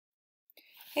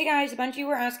Hey guys, a bunch of you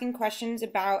were asking questions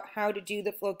about how to do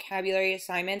the vocabulary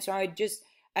assignment, so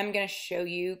I'm going to show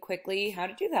you quickly how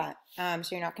to do that,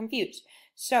 so you're not confused.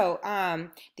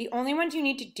 The only ones you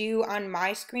need to do on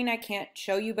my screen I can't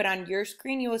show you, but on your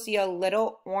screen you will see a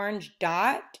little orange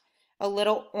dot, a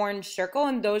little orange circle,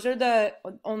 and those are the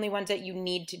only ones that you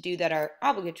need to do that are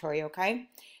obligatory, okay?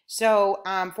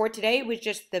 For today it was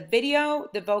just the video,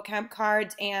 the vocab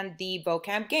cards, and the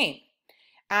vocab game.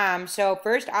 So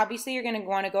first, obviously, you're going to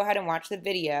want to go ahead and watch the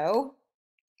video.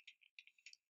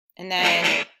 And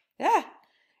then, yeah.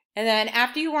 And then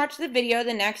after you watch the video,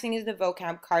 the next thing is the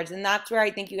vocab cards. And that's where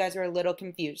I think you guys are a little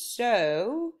confused.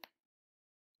 Okay.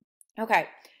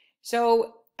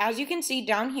 So as you can see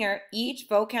down here, each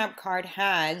vocab card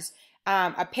has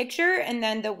a picture and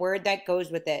then the word that goes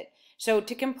with it. So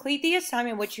to complete the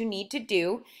assignment, what you need to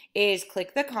do is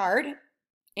click the card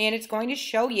and it's going to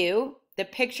show you the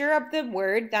picture of the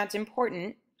word that's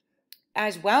important,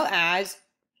 as well as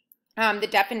the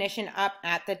definition up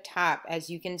at the top, as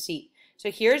you can see. So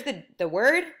here's the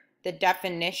word, the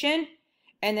definition,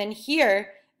 and then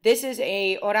here, this is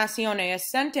a orazione, a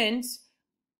sentence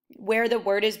where the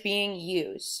word is being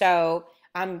used. So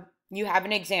you have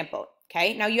an example,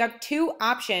 okay? Now you have two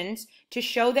options to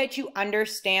show that you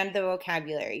understand the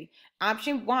vocabulary.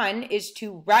 Option one is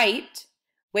to write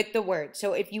with the word.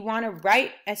 So if you want to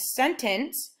write a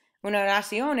sentence, una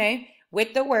orazione,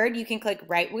 with the word, you can click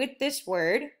write with this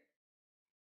word.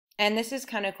 And this is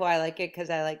kind of cool. I like it because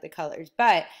I like the colors.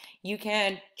 But you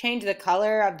can change the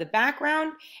color of the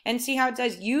background and see how it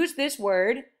says use this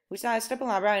word, usa esta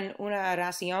palabra en una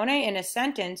orazione, in a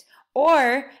sentence,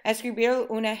 or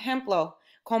escribir un ejemplo,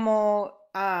 como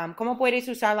puedes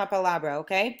usar la palabra,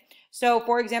 okay? So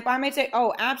for example, I might say,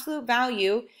 oh, absolute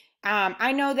value.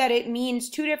 I know that it means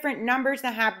two different numbers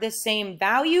that have the same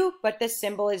value, but the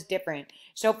symbol is different.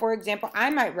 So for example, I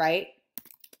might write,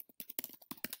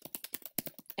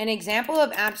 an example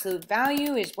of absolute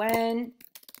value is when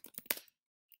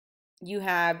you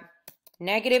have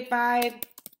 -5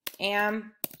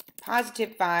 and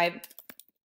 +5,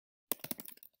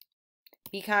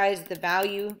 because the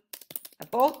value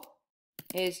of both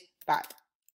is 5.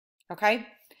 Okay?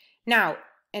 Now,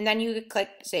 and then you click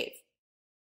save.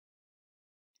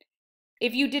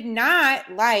 If you did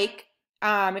not like,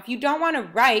 if you don't want to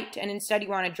write and instead you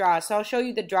want to draw, so I'll show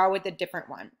you the draw with a different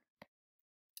one.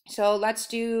 So let's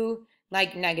do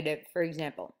like negative, for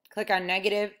example. Click on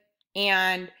negative,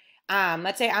 and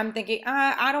let's say I'm thinking,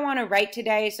 I don't want to write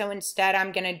today, so instead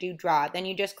I'm going to do draw. Then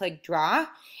you just click draw,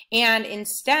 and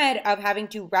instead of having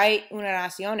to write una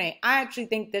orazione, I actually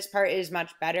think this part is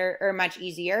much better, or much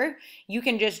easier. You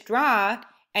can just draw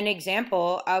an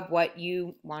example of what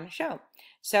you want to show.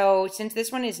 So since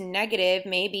this one is negative,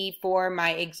 maybe for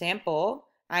my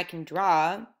example, I can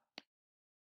draw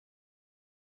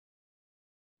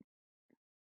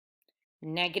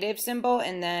negative symbol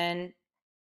and then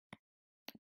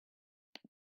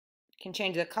can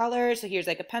change the color. So here's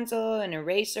like a pencil, an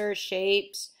eraser,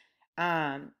 shapes,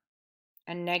 a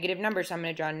negative number. So I'm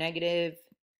going to draw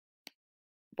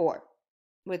 -4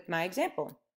 with my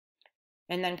example.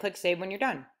 And then click save when you're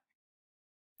done.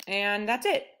 And that's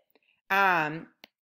it.